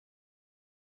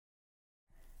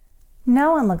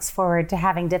No one looks forward to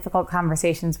having difficult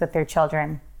conversations with their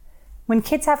children. When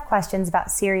kids have questions about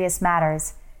serious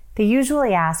matters, they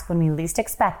usually ask when we least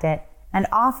expect it and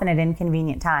often at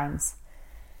inconvenient times.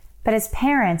 But as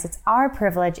parents, it's our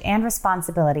privilege and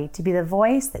responsibility to be the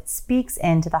voice that speaks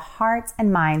into the hearts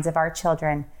and minds of our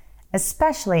children,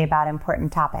 especially about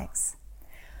important topics.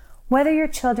 Whether your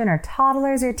children are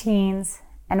toddlers or teens,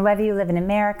 and whether you live in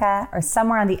America or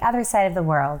somewhere on the other side of the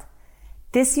world,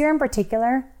 this year in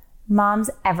particular, moms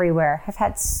everywhere have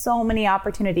had so many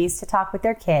opportunities to talk with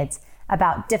their kids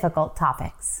about difficult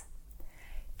topics.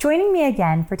 Joining me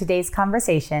again for today's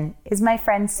conversation is my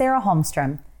friend Sarah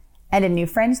Holmstrom, and a new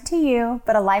friend to you,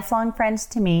 but a lifelong friend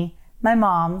to me, my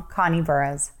mom, Connie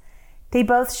Burrows. They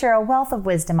both share a wealth of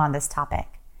wisdom on this topic.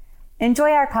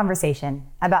 Enjoy our conversation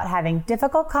about having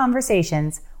difficult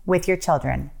conversations with your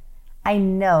children. I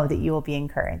know that you will be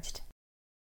encouraged.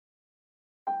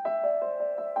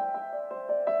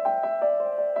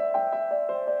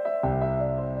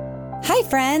 Hi,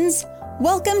 friends.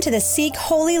 Welcome to the Seek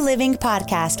Holy Living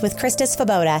podcast with Krista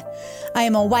Svoboda. I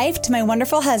am a wife to my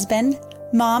wonderful husband,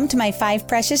 mom to my 5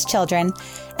 precious children,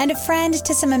 and a friend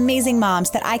to some amazing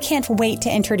moms that I can't wait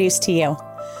to introduce to you.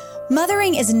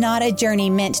 Mothering is not a journey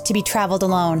meant to be traveled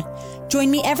alone.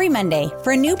 Join me every Monday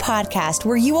for a new podcast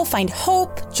where you will find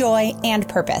hope, joy, and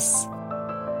purpose.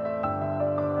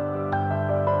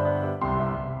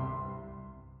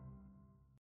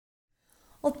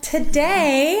 Well,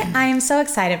 today I am so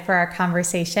excited for our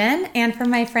conversation and for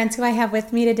my friends who I have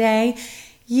with me today.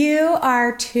 You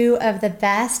are 2 of the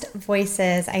best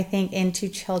voices, I think, into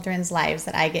children's lives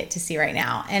that I get to see right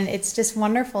now. And it's just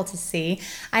wonderful to see.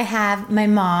 I have my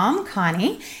mom,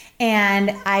 Connie,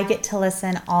 and I get to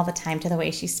listen all the time to the way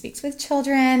she speaks with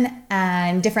children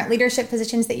and different leadership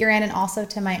positions that you're in, and also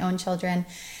to my own children.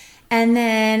 And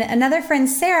then another friend,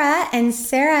 Sarah, and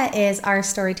Sarah is our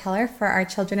storyteller for our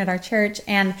children at our church.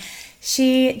 And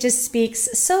she just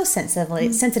speaks so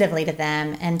sensitively to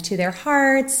them and to their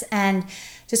hearts, and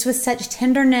just with such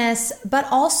tenderness, but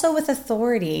also with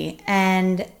authority.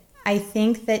 And I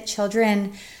think that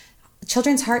children's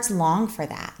hearts long for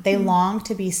that. They long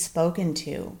to be spoken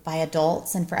to by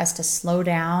adults and for us to slow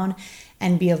down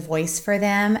and be a voice for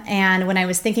them. And when I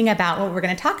was thinking about what we're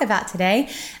going to talk about today,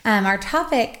 our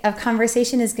topic of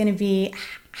conversation is going to be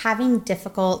talking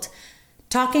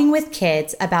with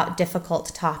kids about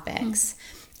difficult topics.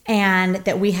 And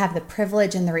that we have the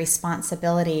privilege and the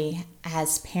responsibility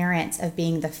as parents of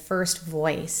being the first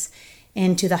voice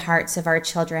into the hearts of our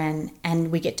children,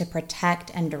 and we get to protect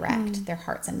and direct their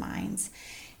hearts and minds.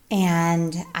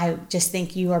 And I just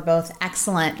think you are both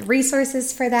excellent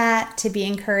resources for that, to be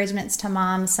encouragements to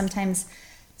moms. Sometimes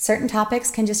certain topics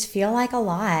can just feel like a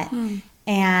lot,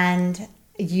 and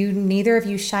neither of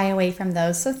you shy away from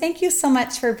those. So thank you so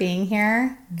much for being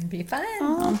here. It'd be fun.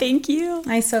 Oh, thank you.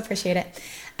 I so appreciate it.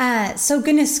 So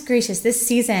goodness gracious, this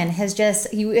season has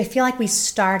I feel like we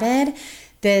started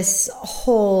this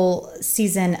whole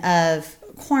season of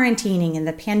quarantining and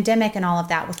the pandemic and all of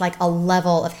that with like a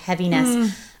level of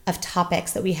heaviness of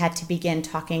topics that we had to begin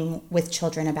talking with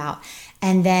children about.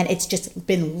 And then it's just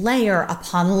been layer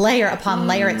upon layer upon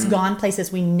layer. It's gone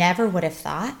places we never would have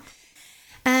thought.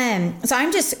 So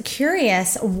I'm just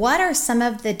curious, what are some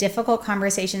of the difficult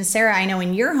conversations? Sarah, I know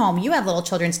in your home, you have little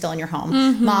children still in your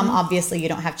home. Mom, obviously you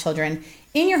don't have children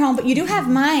in your home, but you do have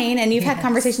mine, and you've had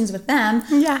conversations with them.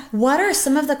 Yeah. What are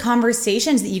some of the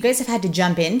conversations that you guys have had to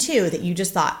jump into that you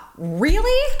just thought,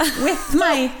 really? with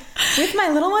my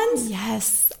little ones?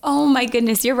 Yes. Oh my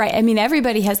goodness, you're right. I mean,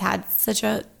 everybody has had such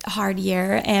a hard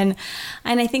year, and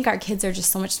I think our kids are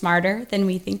just so much smarter than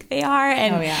we think they are.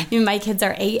 And you know, my kids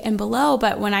are 8 and below,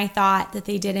 but when I thought that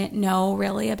they didn't know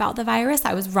really about the virus,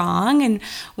 I was wrong. And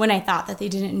when I thought that they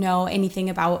didn't know anything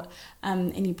about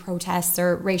any protests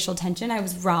or racial tension, I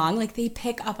was wrong. Like, they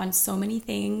pick up on so many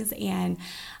things, and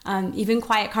even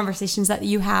quiet conversations that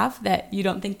you have that you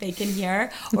don't think they can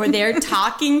hear, or they're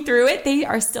talking through it, they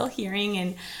are still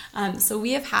hearing. And so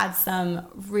we have had some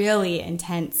really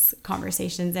intense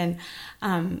conversations, and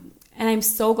I'm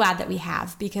so glad that we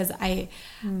have, because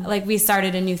we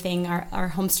started a new thing,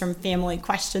 our Holmstrom family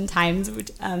question times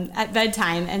at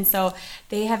bedtime. And so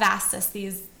they have asked us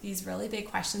these really big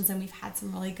questions, and we've had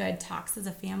some really good talks as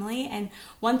a family. And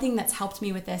one thing that's helped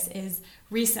me with this is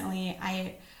recently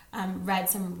I read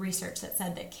some research that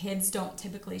said that kids don't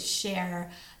typically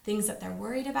share things that they're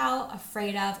worried about,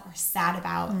 afraid of, or sad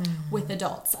about with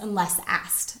adults unless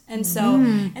asked. And so,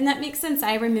 and that makes sense.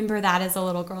 I remember that as a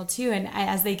little girl too. And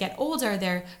as they get older,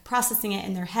 they're processing it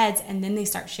in their heads and then they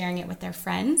start sharing it with their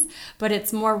friends. But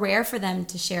it's more rare for them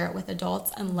to share it with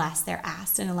adults unless they're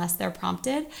asked and unless they're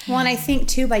prompted. Well, and I think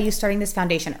too, by you starting this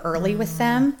foundation early with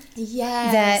them,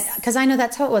 yes, because I know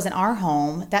that's how it was in our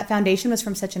home. That foundation was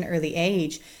from such an early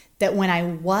age that when I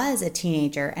was a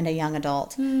teenager and a young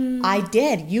adult, I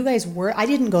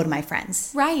didn't go to my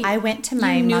friends. Right. I went to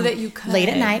my mom that you could. late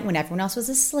at night when everyone else was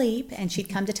asleep, and she'd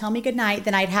come to tell me goodnight.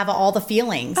 Then I'd have all the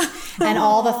feelings and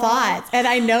all the thoughts. And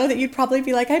I know that you'd probably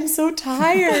be like, I'm so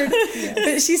tired.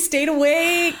 But she stayed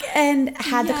awake and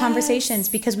had the conversations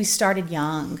because we started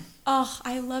young. Oh,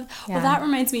 I love, well, that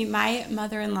reminds me, my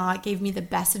mother-in-law gave me the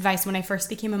best advice when I first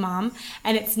became a mom,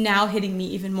 and it's now hitting me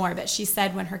even more. But she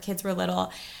said when her kids were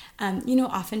little,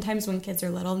 oftentimes when kids are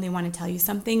little and they want to tell you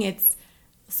something, it's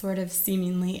sort of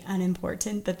seemingly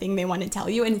unimportant, the thing they want to tell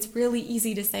you. And it's really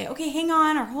easy to say, okay, hang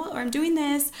on, or I'm doing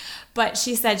this. But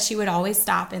she said she would always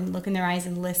stop and look in their eyes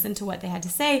and listen to what they had to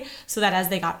say so that as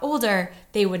they got older,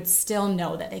 they would still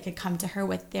know that they could come to her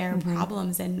with their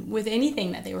problems and with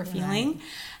anything that they were feeling.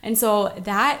 And so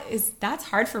that's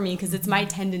hard for me because it's my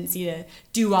tendency to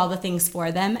do all the things for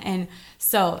them. And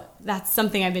so that's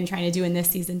something I've been trying to do in this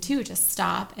season too, just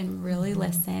stop and really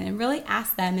listen and really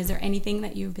ask them, is there anything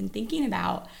that you've been thinking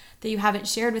about that you haven't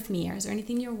shared with me? Or is there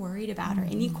anything you're worried about or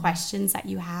any questions that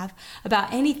you have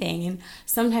about anything? And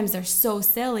sometimes they're so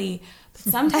silly, but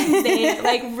sometimes they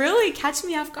like really catch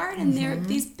me off guard and they're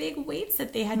these big weights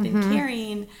that they had been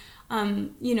carrying,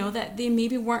 that they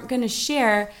maybe weren't going to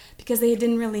share because they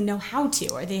didn't really know how to,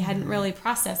 or they hadn't really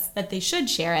processed that they should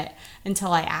share it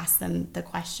until I asked them the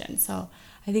question. So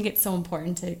I think it's so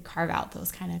important to carve out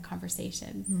those kind of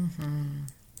conversations.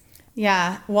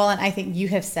 Yeah. Well, and I think you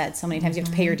have said so many times you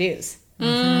have to pay your dues.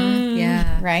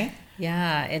 Yeah. Right?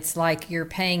 Yeah. It's like you're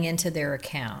paying into their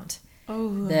account. Oh,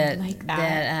 like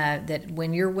that. That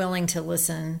when you're willing to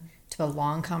listen to a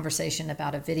long conversation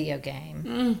about a video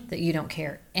game that you don't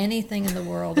care anything in the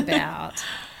world about.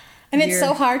 And it's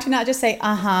so hard to not just say,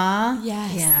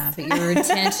 Yes. Yeah, but you're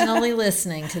intentionally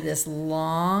listening to this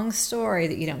long story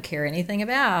that you don't care anything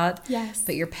about. Yes.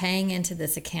 But you're paying into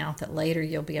this account that later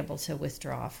you'll be able to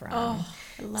withdraw from. Oh,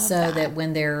 I love so that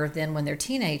when they're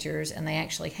teenagers and they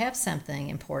actually have something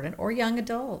important, or young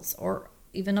adults, or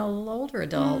even a little older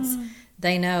adults,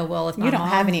 they know, well, if my you don't mom,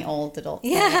 have any old adults.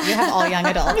 Yeah. You have all young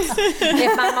adults.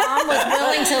 if my mom was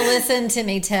willing to listen to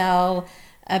me tell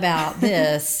about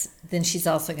this, then she's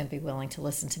also going to be willing to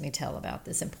listen to me tell about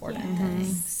this important thing.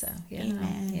 So,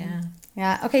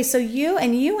 Yeah. Okay. So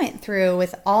you went through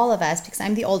with all of us, because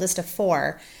I'm the oldest of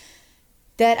 4,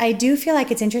 that I do feel like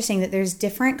it's interesting that there's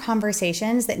different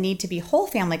conversations that need to be whole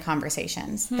family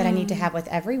conversations that I need to have with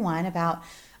everyone about,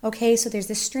 okay, so there's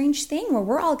this strange thing where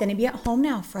we're all going to be at home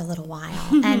now for a little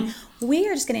while and we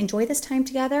are just going to enjoy this time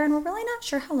together, and we're really not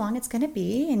sure how long it's going to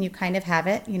be. And you kind of have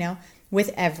it,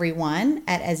 with everyone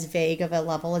at as vague of a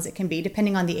level as it can be,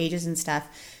 depending on the ages and stuff.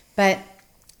 But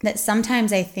that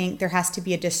sometimes I think there has to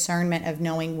be a discernment of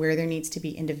knowing where there needs to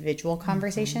be individual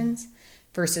conversations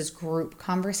versus group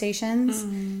conversations.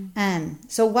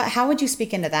 So how would you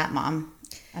speak into that, Mom?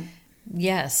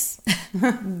 Yes.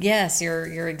 Yes,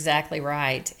 you're exactly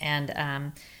right. And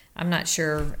I'm not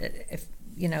sure if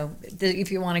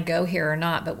you want to go here or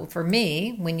not, but for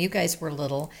me, when you guys were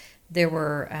little, there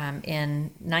were,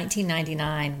 in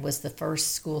 1999 was the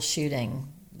first school shooting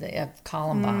of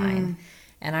Columbine.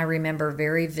 And I remember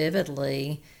very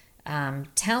vividly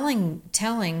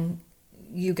telling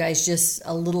you guys just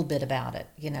a little bit about it.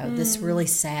 This really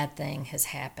sad thing has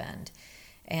happened.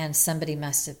 And somebody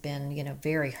must have been,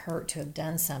 very hurt to have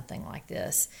done something like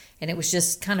this. And it was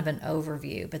just kind of an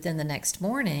overview. But then the next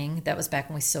morning, that was back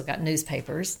when we still got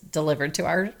newspapers delivered to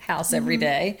our house every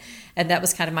day. And that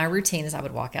was kind of my routine, is I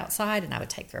would walk outside and I would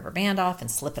take the rubber band off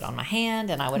and slip it on my hand.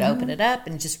 And I would open it up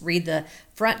and just read the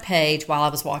front page while I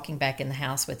was walking back in the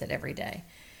house with it every day.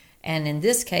 And in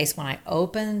this case, when I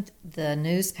opened the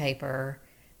newspaper,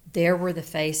 there were the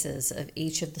faces of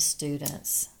each of the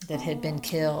students that had been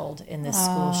killed in this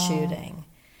school shooting.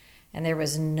 And there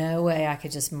was no way I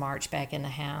could just march back in the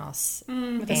house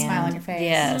with a smile on your face.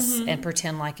 Yes, and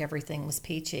pretend like everything was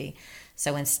peachy.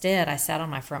 So instead, I sat on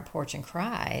my front porch and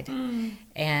cried.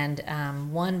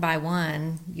 And one by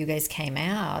one, you guys came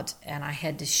out, and I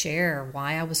had to share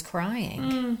why I was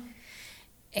crying.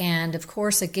 And of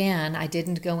course, again, I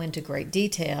didn't go into great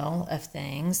detail of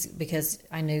things because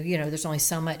I knew, there's only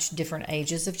so much different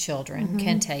ages of children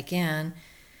can take in.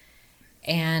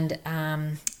 And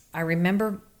I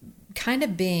remember kind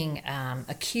of being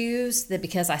accused that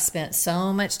because I spent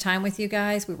so much time with you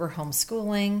guys, we were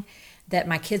homeschooling, that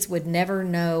my kids would never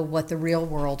know what the real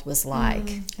world was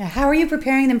like. Yeah, how are you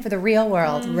preparing them for the real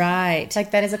world? Right.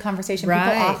 Like, that is a conversation people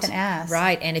often ask.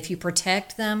 Right. And if you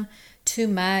protect them too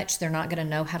much, they're not going to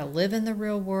know how to live in the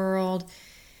real world.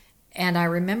 And I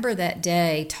remember that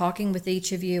day talking with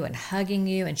each of you and hugging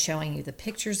you and showing you the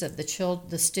pictures of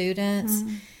the students.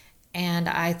 And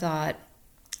I thought,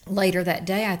 later that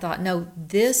day, I thought, no,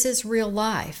 this is real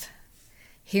life.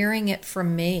 Hearing it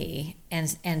from me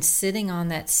and sitting on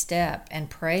that step and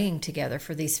praying together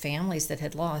for these families that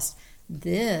had lost,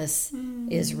 this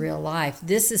is real life.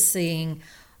 This is seeing,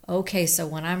 okay, so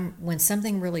when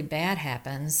something really bad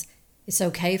happens, it's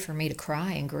okay for me to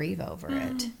cry and grieve over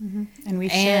it. And we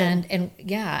should.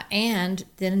 And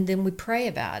then we pray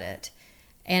about it.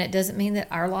 And it doesn't mean that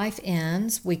our life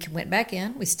ends. We went back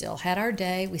in. We still had our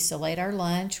day. We still ate our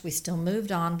lunch. We still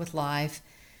moved on with life.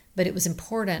 But it was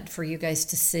important for you guys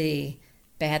to see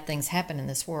bad things happen in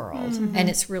this world. And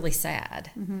it's really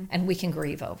sad. And we can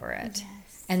grieve over it.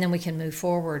 Yes. And then we can move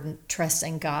forward and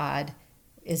trusting God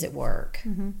is at work.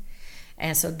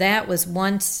 And so that was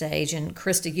one stage. And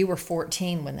Krista, you were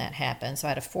 14 when that happened. So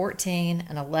I had a 14,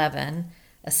 an 11,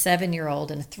 a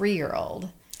 7-year-old, and a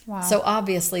 3-year-old. Wow. So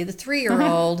obviously the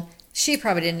 3-year-old, she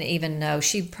probably didn't even know.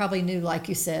 She probably knew, like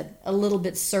you said, a little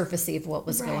bit surfacey of what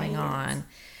was going on.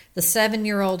 The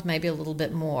 7-year-old, maybe a little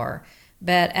bit more.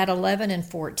 But at 11 and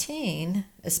 14,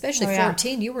 especially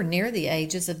 14, you were near the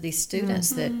ages of these students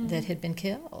that had been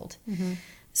killed.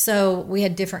 So we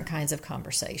had different kinds of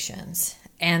conversations.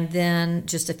 And then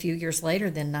just a few years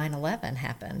later, then 9/11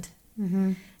 happened.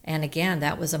 And again,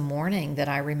 that was a morning that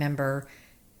I remember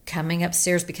coming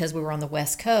upstairs because we were on the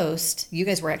West Coast. You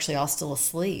guys were actually all still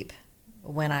asleep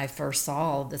when I first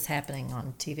saw this happening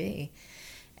on TV.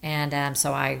 And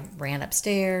so I ran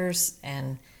upstairs,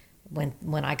 and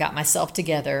when I got myself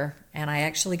together, and I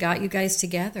actually got you guys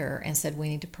together and said, we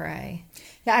need to pray.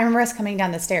 Yeah, I remember us coming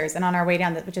down the stairs, and on our way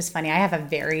down, which is funny, I have a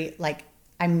very,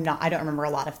 I don't remember a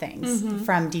lot of things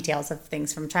from details of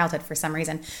things from childhood for some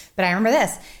reason. But I remember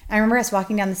this. I remember us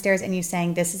walking down the stairs and you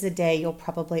saying, this is a day you'll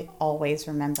probably always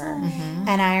remember.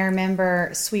 And I remember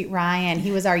sweet Ryan,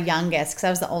 he was our youngest because I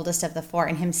was the oldest of the 4,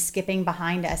 and him skipping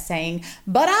behind us saying,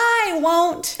 but I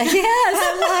won't.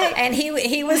 Yes. And he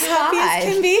was happy 5. as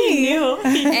can be.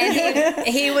 And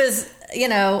he was,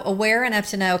 aware enough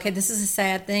to know, okay, this is a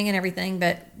sad thing and everything,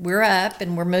 but we're up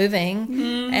and we're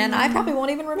moving. And I probably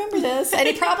won't even remember this. And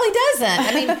he probably doesn't.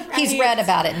 I mean, he's read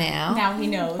about it now. Now he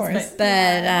knows.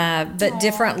 But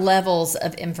different levels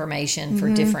of information for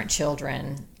different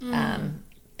children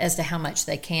as to how much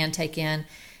they can take in.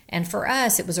 And for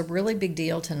us, it was a really big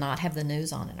deal to not have the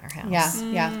news on in our house.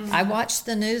 Yeah. I watched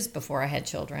the news before I had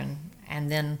children,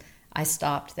 and then I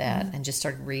stopped that and just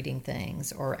started reading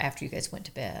things, or after you guys went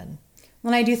to bed.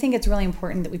 Well, I do think it's really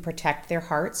important that we protect their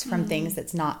hearts from things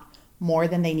that's not more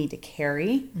than they need to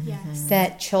carry. Yes.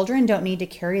 That children don't need to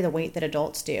carry the weight that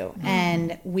adults do.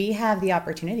 And we have the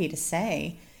opportunity to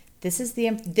say, these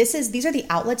are the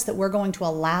outlets that we're going to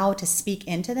allow to speak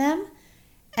into them,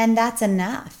 and that's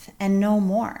enough and no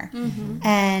more.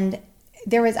 And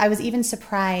I was even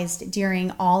surprised during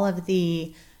all of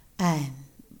the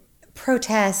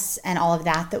protests and all of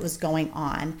that was going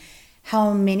on,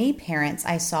 how many parents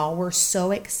I saw were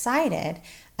so excited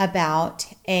about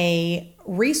a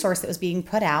resource that was being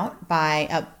put out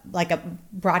by a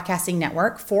broadcasting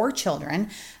network for children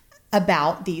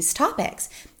about these topics.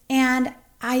 And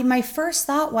my first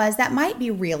thought was, that might be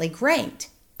really great.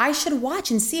 I should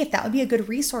watch and see if that would be a good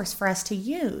resource for us to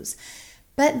use.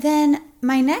 But then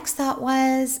my next thought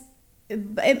was,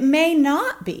 it may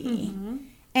not be.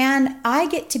 And I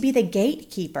get to be the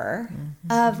gatekeeper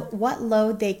of what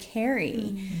load they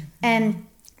carry. And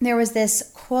there was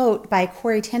this quote by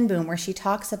Corrie ten Boom where she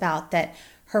talks about that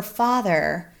her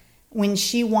father, when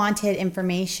she wanted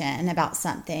information about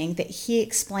something, that he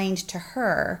explained to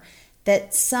her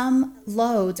that some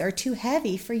loads are too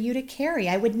heavy for you to carry.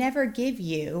 I would never give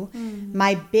you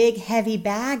my big heavy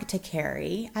bag to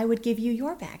carry. I would give you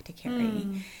your bag to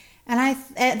carry. And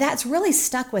that's really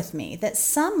stuck with me, that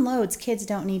some loads kids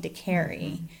don't need to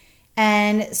carry.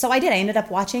 And so I did. I ended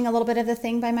up watching a little bit of the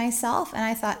thing by myself, and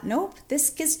I thought, nope,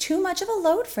 this is too much of a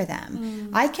load for them.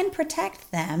 I can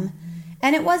protect them.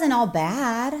 And it wasn't all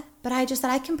bad, but I just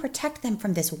thought I can protect them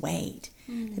from this weight.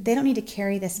 That they don't need to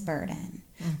carry this burden.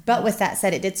 But with that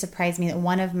said, it did surprise me that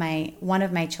one of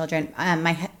my children,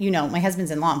 my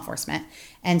husband's in law enforcement,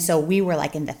 and so we were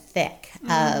like in the thick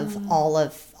of all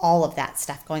of that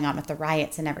stuff going on with the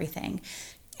riots and everything.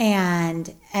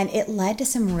 And it led to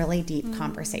some really deep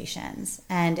conversations,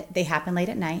 and they happen late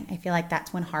at night. I feel like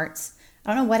that's when hearts,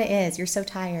 I don't know what it is. You're so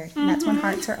tired, and that's when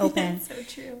hearts are open. That's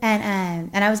so true.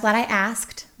 And I was glad I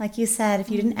asked. Like you said,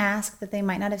 if you didn't ask, that they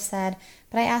might not have said.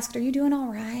 But I asked, "Are you doing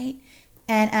all right?"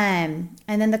 And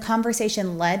then the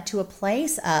conversation led to a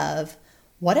place of,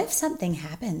 what if something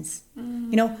happens?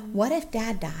 You know, what if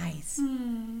Dad dies?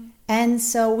 And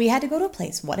so we had to go to a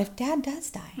place. What if Dad does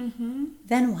die?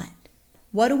 Then what?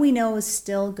 What do we know is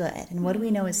still good, and what do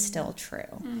we know is still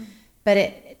true? But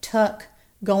it took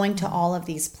going to all of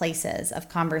these places of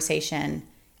conversation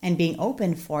and being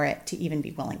open for it to even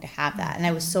be willing to have that. And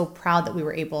I was so proud that we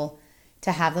were able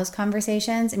to have those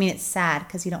conversations. I mean, it's sad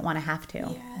because you don't want to have to.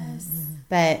 Yes.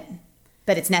 But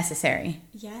it's necessary.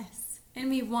 Yes. And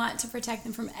we want to protect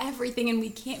them from everything, and we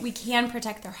can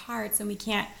protect their hearts, and we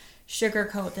can't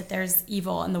sugarcoat that there's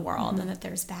evil in the world and that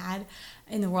there's bad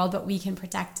in the world, but we can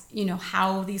protect, you know,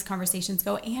 how these conversations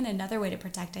go. And another way to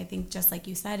protect, I think, just like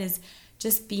you said, is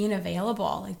just being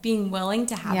available, like being willing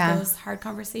to have those hard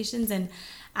conversations and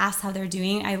ask how they're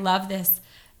doing. I love this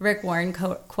Rick Warren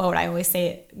quote. I always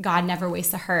say, God never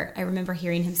wastes a hurt. I remember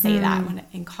hearing him say that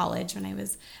in college when I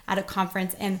was at a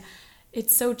conference, and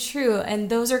it's so true. And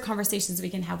those are conversations we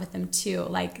can have with them too,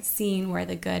 like seeing where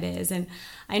the good is. And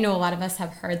I know a lot of us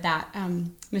have heard that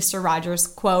Mr. Rogers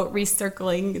quote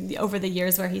recircling over the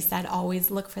years, where he said,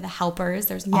 always look for the helpers.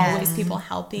 There's always people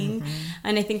helping.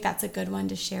 And I think that's a good one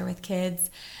to share with kids.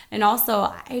 And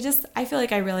also, I feel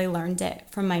like I really learned it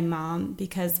from my mom,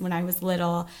 because when I was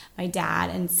little, my dad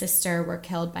and sister were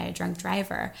killed by a drunk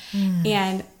driver.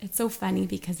 And it's so funny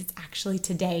because it's actually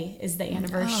today is the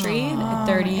anniversary,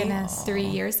 33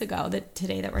 years ago,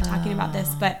 today that we're talking about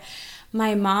this. But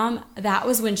my mom, that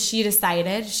was when she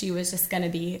decided she was just going to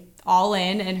be all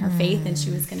in her faith, and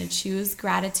she was going to choose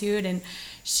gratitude. And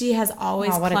she has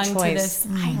always clung to this.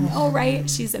 I know, right?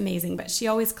 She's amazing, but she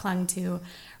always clung to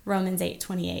Romans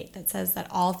 8:28 that says that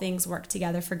all things work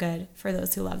together for good for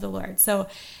those who love the Lord. So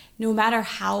no matter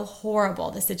how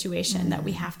horrible the situation that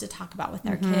we have to talk about with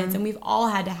our kids, and we've all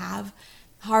had to have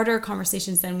harder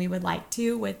conversations than we would like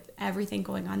to with everything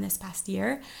going on this past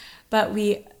year, but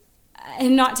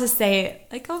and not to say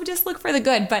like, oh, just look for the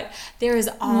good, but there's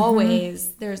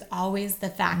always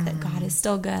the fact that God is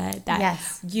still good, that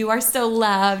you are still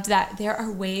loved, that there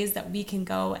are ways that we can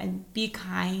go and be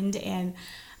kind. And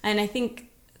I think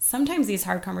sometimes these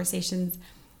hard conversations,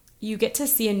 you get to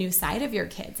see a new side of your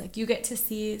kids. Like you get to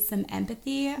see some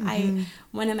empathy.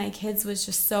 One of my kids was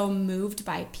just so moved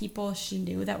by people she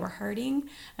knew that were hurting,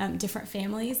 different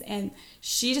families, and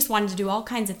she just wanted to do all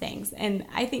kinds of things. And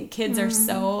I think kids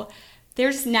are they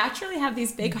just naturally have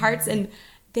these big hearts, and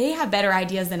they have better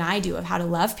ideas than I do of how to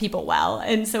love people well.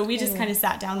 And so we just kind of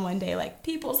sat down one day, like,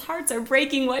 people's hearts are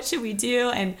breaking. What should we do?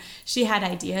 And she had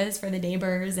ideas for the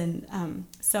neighbors. And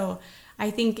so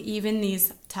I think even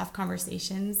these tough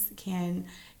conversations can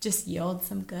just yield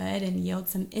some good and yield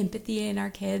some empathy in our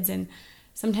kids. And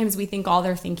sometimes we think all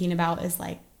they're thinking about is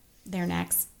like their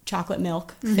next chocolate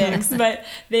milk fix, but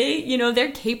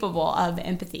they're capable of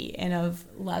empathy and of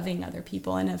loving other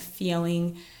people and of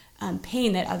feeling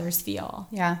pain that others feel.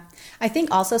 Yeah. I think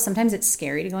also sometimes it's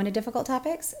scary to go into difficult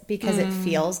topics because it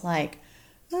feels like,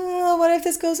 oh, what if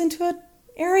this goes into an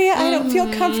area I don't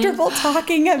feel comfortable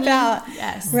talking about?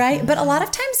 Yes. Right? But a lot of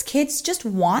times kids just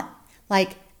want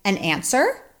like an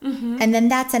answer. And then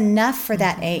that's enough for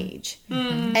that age.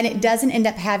 And it doesn't end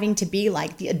up having to be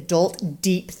like the adult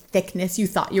deep thickness you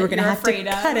thought you were going to have to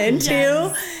cut into.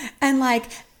 Yes. And like,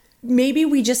 maybe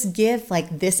we just give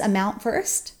like this amount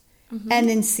first and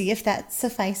then see if that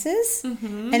suffices.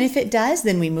 And if it does,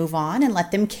 then we move on and let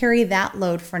them carry that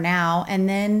load for now. And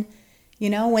then, you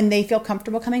know, when they feel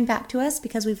comfortable coming back to us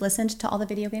because we've listened to all the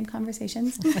video game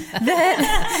conversations,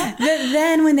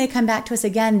 then when they come back to us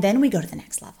again, then we go to the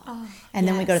next level. And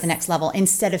then we go to the next level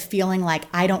instead of feeling like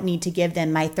I don't need to give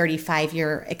them my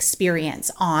 35-year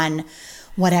experience on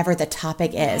whatever the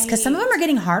topic is. Because some of them are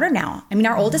getting harder now. I mean,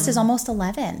 our oldest is almost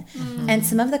 11. And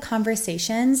some of the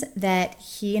conversations that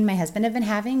he and my husband have been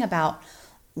having about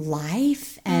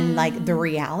life and like the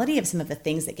reality of some of the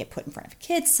things that get put in front of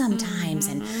kids sometimes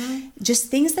and just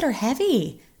things that are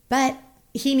heavy, but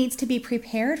he needs to be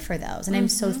prepared for those. And I'm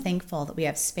so thankful that we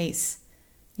have space,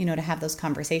 you know, to have those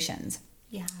conversations.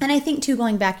 Yeah. And I think too,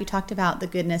 going back, you talked about the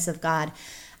goodness of God.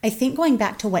 I think going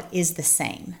back to what is the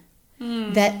same,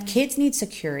 that kids need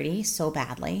security so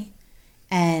badly,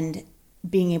 and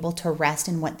being able to rest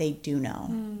in what they do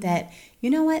know. That, you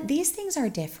know what, these things are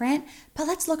different, but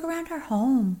let's look around our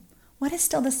home. What is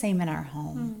still the same in our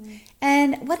home?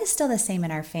 And what is still the same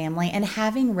in our family? And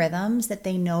having rhythms that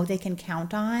they know they can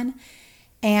count on.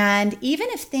 And even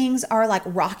if things are like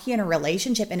rocky in a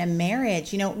relationship, in a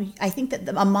marriage, I think that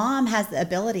a mom has the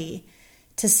ability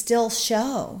to still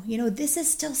show, this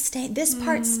is still this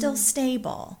part's still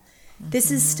stable.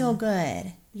 This is still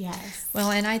good. Yes.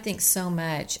 Well, and I think so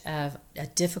much of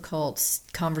difficult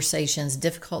conversations,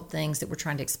 difficult things that we're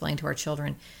trying to explain to our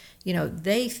children,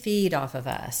 they feed off of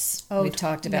us. We've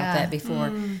talked about that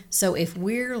before. So if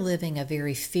we're living a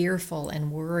very fearful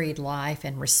and worried life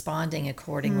and responding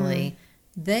accordingly,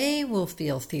 they will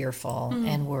feel fearful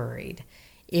and worried.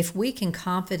 If we can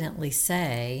confidently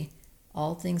say,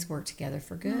 all things work together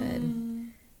for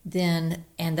good, then,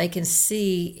 and they can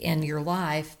see in your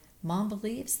life, Mom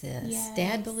believes this,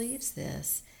 Dad believes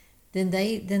this, then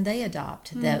they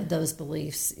adopt those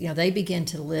beliefs. They begin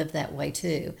to live that way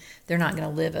too. They're not going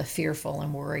to live a fearful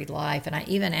and worried life. And I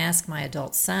even asked my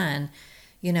adult son,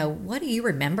 what do you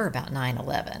remember about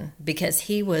 9/11? Because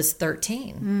he was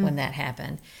 13 when that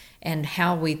happened. And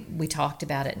how we talked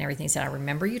about it and everything. He said, I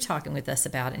remember you talking with us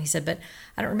about it. And he said, but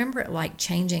I don't remember it like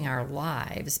changing our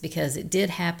lives, because it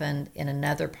did happen in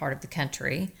another part of the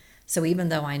country. So even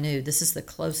though I knew this is the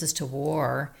closest to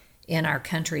war in our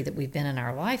country that we've been in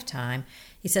our lifetime,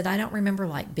 he said, I don't remember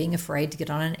like being afraid to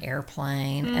get on an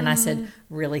airplane. And I said,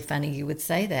 really funny you would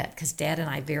say that, because Dad and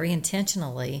I very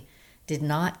intentionally did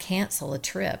not cancel a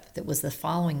trip that was the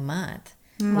following month.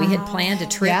 We had planned a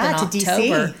trip in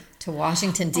October to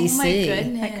Washington, D.C.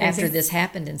 after this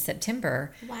happened in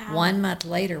September. Wow. 1 month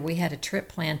later, we had a trip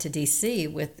planned to D.C.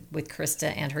 with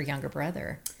Krista and her younger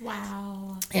brother.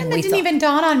 Wow. And it didn't even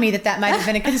dawn on me that might have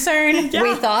been a concern.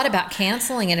 We thought about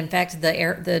canceling it. In fact,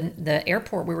 the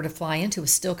airport we were to fly into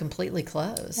was still completely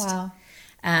closed. Wow.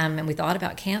 And we thought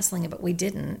about canceling it, but we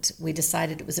didn't. We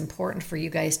decided it was important for you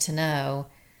guys to know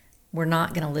we're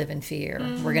not going to live in fear.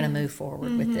 We're going to move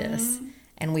forward with this.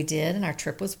 And we did, and our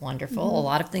trip was wonderful. A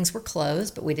lot of things were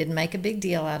closed, but we didn't make a big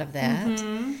deal out of that.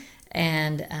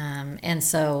 And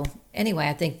so, anyway,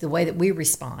 I think the way that we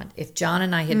respond, if John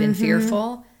and I had been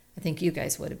fearful, I think you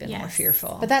guys would have been more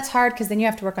fearful. But that's hard, because then you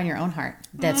have to work on your own heart.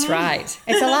 That's right.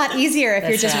 It's a lot easier if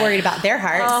you're just worried about their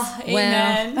hearts. Oh, Well,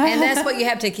 amen. and that's what you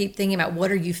have to keep thinking about.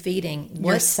 What are you feeding?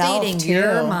 What's Yourself, feeding too.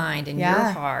 your mind and your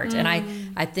Yeah. heart? And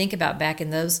I think about back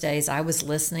in those days, I was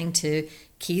listening to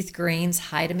Keith Green's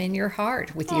Hide 'Em in Your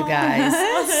Heart with you guys.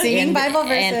 Singing Bible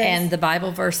verses. And the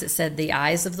Bible verse that said, the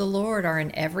eyes of the Lord are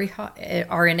in every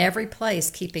place,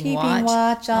 keeping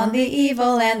watch on the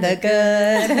evil and the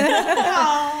good.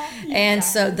 And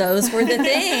so those were the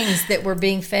things that were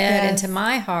being fed into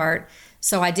my heart.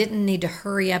 So I didn't need to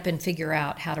hurry up and figure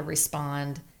out how to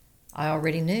respond. I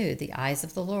already knew the eyes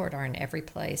of the Lord are in every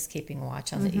place, keeping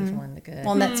watch on the evil and the good.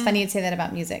 Well, and that's funny you'd say that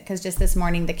about music, because just this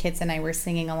morning the kids and I were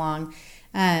singing along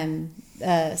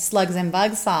Slugs and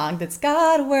Bugs song that's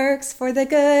God works for the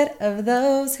good of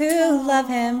those who love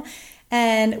him.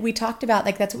 And we talked about,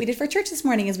 like, that's what we did for church this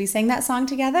morning, is we sang that song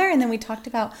together, and then we talked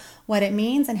about what it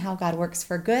means and how God works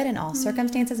for good in all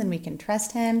circumstances, and we can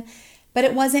trust him. But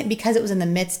it wasn't because it was in the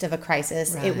midst of a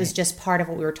crisis. Right. It was just part of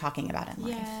what we were talking about in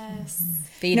life. Yes.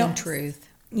 Feeding truth.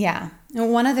 Yeah.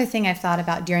 And one other thing I've thought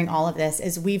about during all of this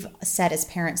is we've said as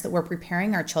parents that we're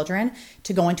preparing our children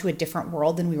to go into a different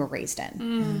world than we were raised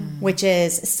in, which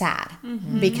is sad,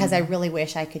 because I really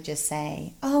wish I could just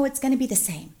say, oh, it's going to be the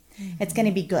same. It's going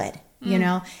to be good, you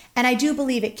know? And I do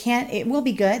believe it will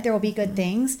be good. There will be good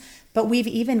things, but we've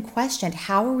even questioned,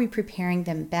 how are we preparing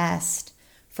them best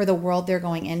for the world they're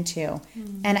going into?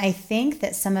 And I think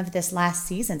that some of this last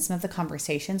season, some of the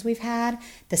conversations we've had,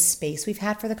 the space we've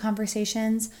had for the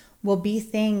conversations, will be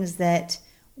things that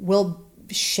will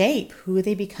shape who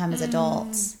they become as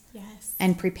adults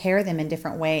and prepare them in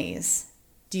different ways.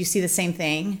 Do you see the same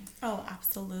thing? Oh,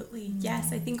 absolutely.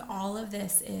 Yes, I think all of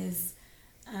this is,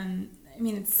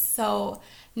 it's so,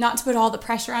 not to put all the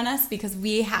pressure on us, because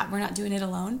we're not doing it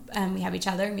alone. We have each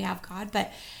other and we have God,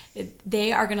 but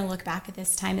they are going to look back at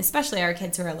this time, especially our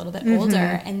kids who are a little bit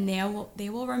older, and they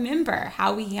will remember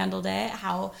how we handled it,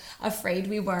 how afraid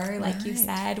we were, like you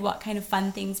said, what kind of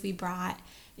fun things we brought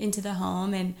into the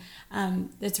home, and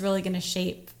it's really going to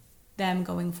shape them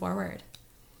going forward.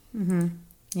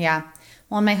 Yeah.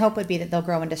 Well, my hope would be that they'll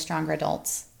grow into stronger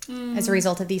adults as a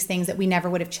result of these things that we never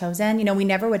would have chosen. You know,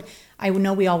 I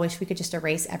know we all wish we could just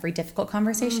erase every difficult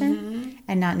conversation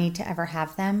and not need to ever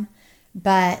have them.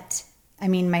 But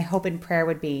my hope and prayer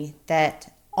would be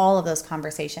that all of those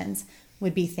conversations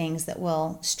would be things that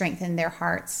will strengthen their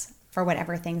hearts for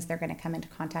whatever things they're going to come into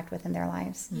contact with in their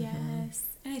lives. Yes.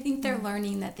 And I think they're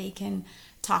learning that they can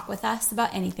talk with us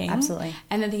about anything. Absolutely.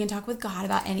 And that they can talk with God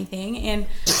about anything. And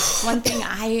one thing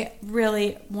I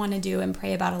really want to do and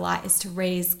pray about a lot is to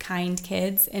raise kind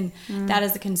kids. And that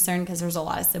is a concern because there's a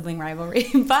lot of sibling rivalry.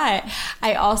 But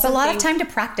I also It's a lot of time to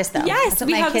practice, though. Yes, that's what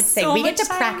my kids say. We get to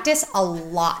time. Practice a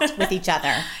lot with each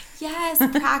other. Yes,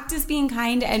 practice being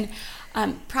kind and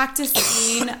practice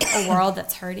seeing a world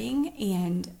that's hurting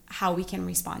and how we can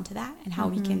respond to that and how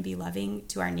we can be loving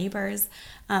to our neighbors.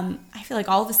 I feel like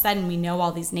all of a sudden we know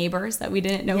all these neighbors that we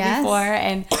didn't know before.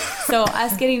 And so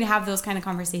us getting to have those kind of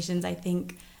conversations, I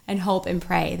think, and hope and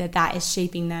pray that that is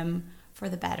shaping them for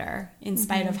the better in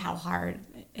spite of how hard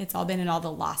it's all been and all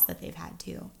the loss that they've had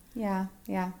too. Yeah.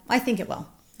 I think it will.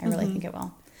 I really think it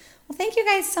will. Well, thank you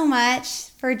guys so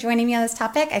much for joining me on this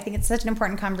topic. I think it's such an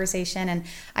important conversation, and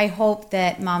I hope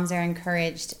that moms are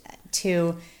encouraged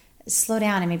to slow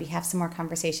down and maybe have some more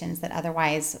conversations that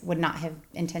otherwise would not have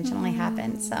intentionally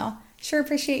happened. So sure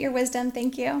appreciate your wisdom.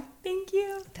 Thank you. Thank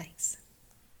you. Thanks.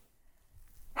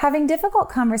 Having difficult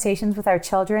conversations with our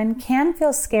children can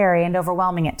feel scary and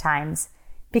overwhelming at times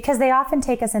because they often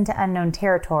take us into unknown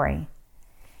territory.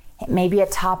 It may be a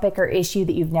topic or issue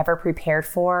that you've never prepared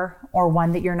for, or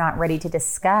one that you're not ready to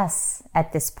discuss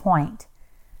at this point.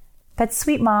 But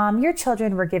sweet mom, your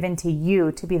children were given to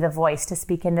you to be the voice to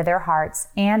speak into their hearts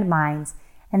and minds,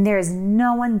 and there is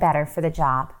no one better for the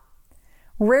job.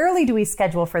 Rarely do we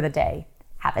schedule for the day,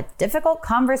 have a difficult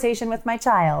conversation with my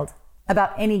child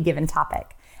about any given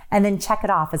topic, and then check it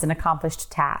off as an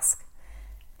accomplished task.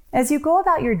 As you go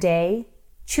about your day,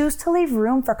 choose to leave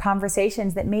room for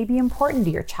conversations that may be important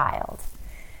to your child.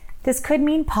 This could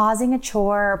mean pausing a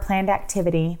chore or planned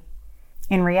activity.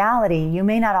 In reality, you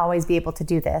may not always be able to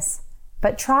do this,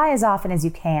 but try as often as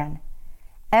you can.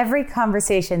 Every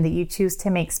conversation that you choose to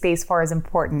make space for is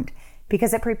important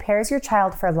because it prepares your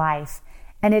child for life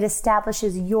and it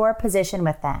establishes your position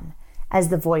with them as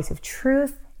the voice of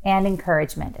truth and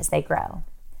encouragement as they grow.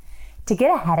 To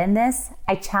get ahead in this,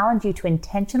 I challenge you to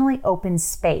intentionally open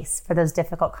space for those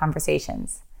difficult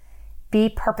conversations. Be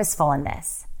purposeful in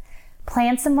this.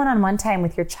 Plan some one-on-one time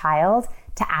with your child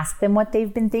to ask them what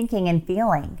they've been thinking and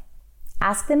feeling.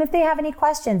 Ask them if they have any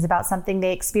questions about something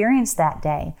they experienced that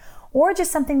day, or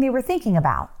just something they were thinking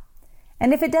about.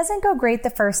 And if it doesn't go great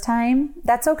the first time,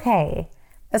 that's okay,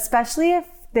 especially if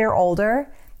they're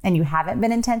older and you haven't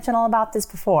been intentional about this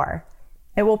before.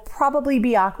 It will probably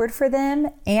be awkward for them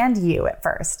and you at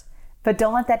first, but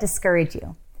don't let that discourage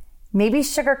you. Maybe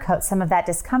sugarcoat some of that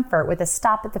discomfort with a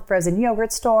stop at the frozen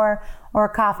yogurt store or a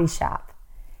coffee shop.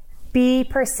 Be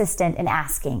persistent in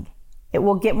asking. It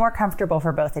will get more comfortable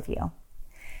for both of you.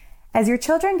 As your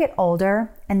children get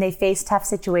older and they face tough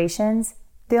situations,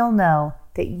 they'll know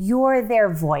that you're their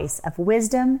voice of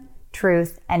wisdom,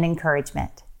 truth, and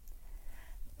encouragement.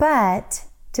 But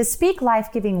to speak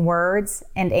life-giving words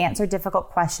and answer difficult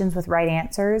questions with right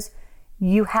answers,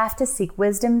 you have to seek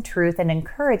wisdom, truth, and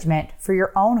encouragement for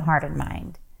your own heart and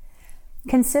mind.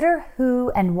 Consider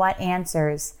who and what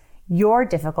answers your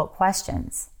difficult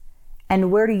questions,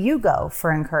 and where do you go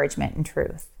for encouragement and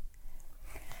truth?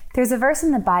 There's a verse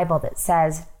in the Bible that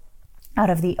says, "Out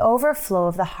of the overflow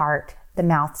of the heart, the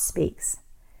mouth speaks."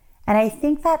 And I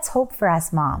think that's hope for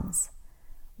us moms.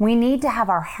 We need to have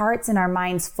our hearts and our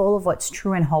minds full of what's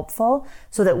true and hopeful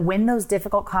so that when those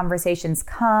difficult conversations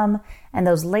come and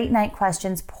those late night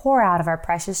questions pour out of our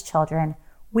precious children,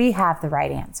 we have the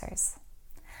right answers.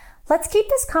 Let's keep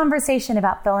this conversation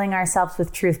about filling ourselves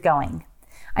with truth going.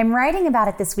 I'm writing about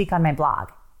it this week on my blog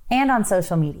and on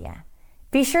social media.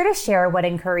 Be sure to share what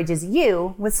encourages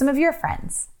you with some of your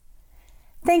friends.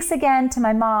 Thanks again to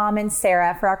my mom and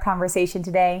Sarah for our conversation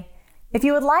today. If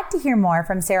you would like to hear more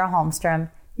from Sarah Holmstrom,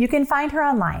 you can find her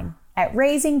online at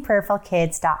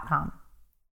raisingprayerfulkids.com.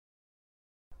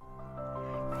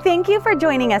 Thank you for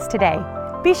joining us today.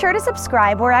 Be sure to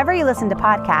subscribe wherever you listen to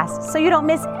podcasts so you don't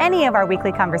miss any of our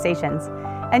weekly conversations.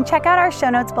 And check out our show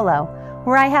notes below,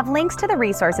 where I have links to the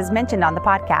resources mentioned on the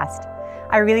podcast.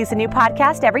 I release a new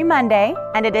podcast every Monday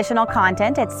and additional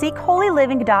content at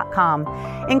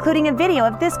seekholyliving.com, including a video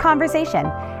of this conversation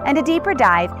and a deeper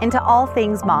dive into all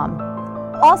things mom.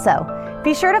 Also,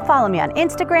 be sure to follow me on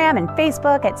Instagram and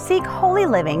Facebook at Seek Holy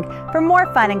Living for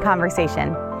more fun and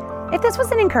conversation. If this was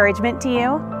an encouragement to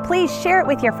you, please share it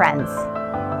with your friends.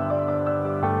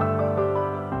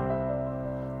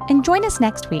 And join us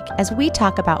next week as we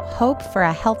talk about hope for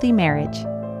a healthy marriage.